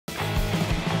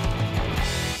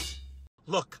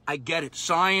Look, I get it.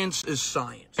 Science is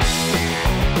science.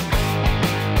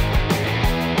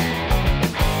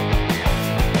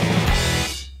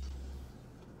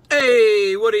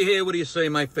 Hey, Woody here. What do you say?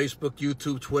 My Facebook,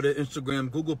 YouTube, Twitter, Instagram,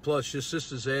 Google+, your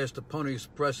sister's ass, the Pony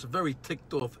Express. Very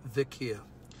ticked off Vic here.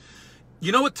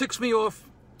 You know what ticks me off?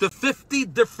 The 50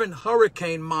 different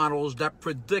hurricane models that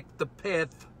predict the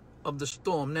path of the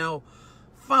storm. Now,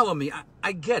 follow me.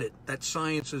 I get it that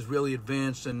science is really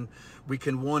advanced and we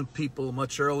can warn people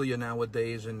much earlier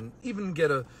nowadays and even get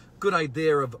a good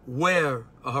idea of where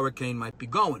a hurricane might be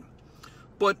going.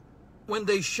 But when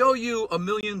they show you a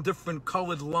million different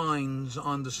colored lines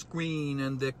on the screen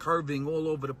and they're curving all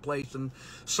over the place and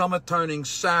some are turning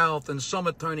south and some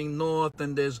are turning north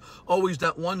and there's always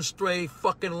that one stray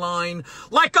fucking line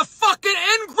like a fucking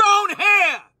ingrown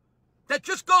hair that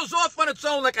just goes off on its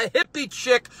own like a hippie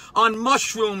chick on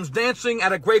mushrooms dancing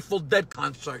at a Grateful Dead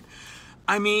concert.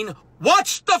 I mean,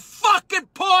 what's the fucking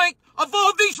point of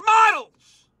all these models?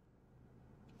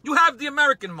 You have the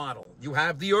American model, you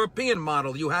have the European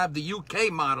model, you have the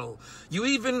UK model, you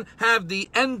even have the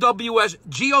NWS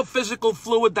Geophysical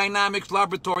Fluid Dynamics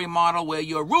Laboratory model where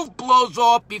your roof blows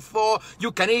off before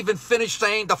you can even finish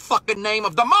saying the fucking name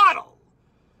of the model.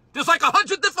 There's like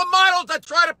 100 different models that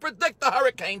try to predict the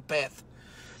hurricane path.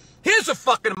 Here's a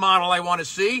fucking model I want to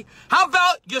see. How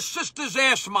about your sister's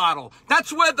ass model?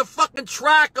 That's where the fucking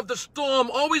track of the storm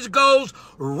always goes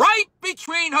right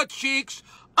between her cheeks,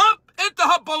 up into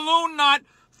her balloon knot,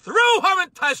 through her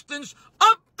intestines,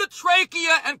 up the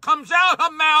trachea, and comes out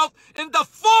her mouth in the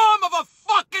form of a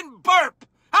fucking burp.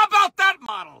 How about that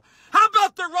model? How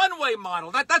about the runway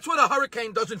model? That's where the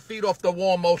hurricane doesn't feed off the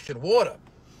warm ocean water.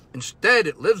 Instead,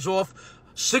 it lives off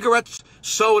cigarettes,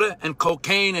 soda, and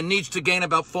cocaine and needs to gain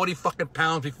about 40 fucking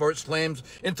pounds before it slams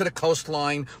into the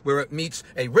coastline where it meets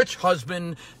a rich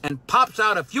husband and pops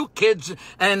out a few kids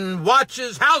and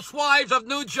watches Housewives of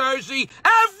New Jersey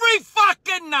every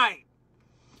fucking night.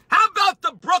 How about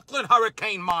the Brooklyn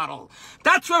hurricane model?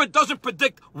 That's where it doesn't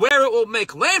predict where it will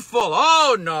make landfall.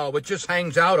 Oh, no, it just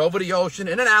hangs out over the ocean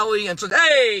in an alley and says,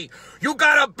 hey, you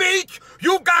got a beach?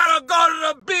 You gotta go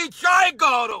to the beach I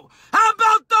go to. How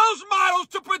about those models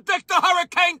to predict the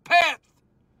hurricane path?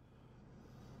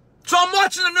 So I'm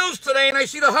watching the news today and I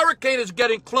see the hurricane is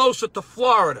getting closer to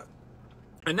Florida.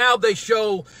 And now they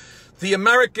show the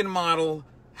American model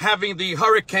having the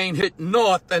hurricane hit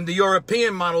north, and the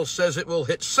European model says it will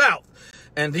hit south.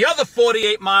 And the other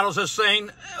 48 models are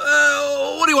saying,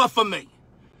 what do you want from me?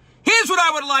 Here's what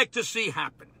I would like to see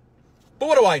happen. But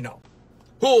what do I know?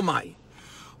 Who am I?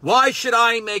 Why should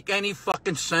I make any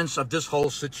fucking sense of this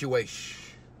whole situation?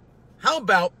 How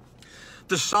about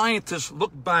the scientists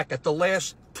look back at the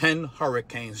last 10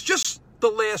 hurricanes, just the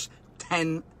last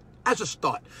 10 as a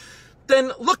start.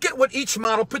 Then look at what each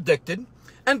model predicted,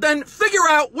 and then figure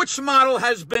out which model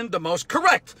has been the most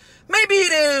correct. Maybe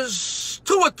it is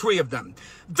 2 or 3 of them.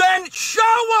 Then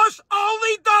show us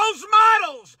only those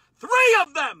models, 3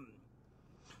 of them.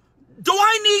 Do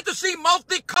I need to see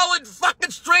multicolored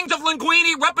fucking strings of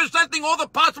linguini representing all the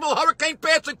possible hurricane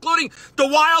paths, including the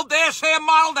wild ass hair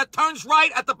model that turns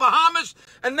right at the Bahamas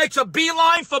and makes a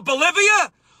beeline for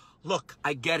Bolivia? Look,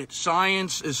 I get it.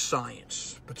 Science is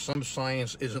science. But some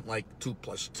science isn't like 2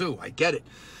 + 2. I get it.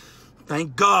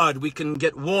 Thank God we can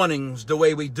get warnings the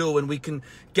way we do, and we can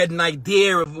get an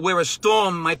idea of where a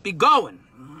storm might be going.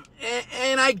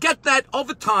 And I get that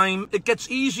over time it gets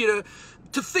easier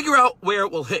to figure out where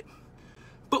it will hit.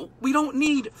 But we don't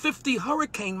need 50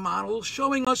 hurricane models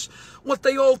showing us what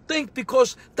they all think,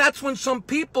 because that's when some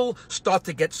people start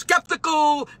to get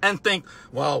skeptical and think,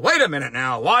 well, wait a minute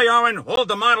now, why aren't all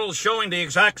the models showing the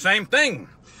exact same thing?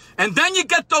 And then you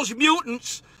get those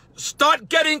mutants start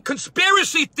getting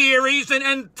conspiracy theories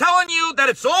and telling you that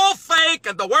it's all fake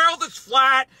and the world is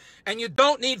flat and you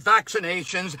don't need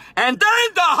vaccinations. And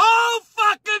then the whole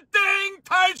fucking thing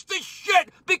turns to shit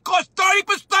because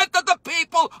 30% of the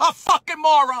people are fucking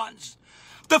morons.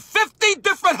 The 50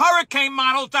 different hurricane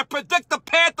models that predict the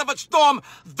path of a storm,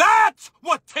 that's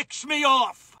what ticks me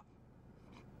off.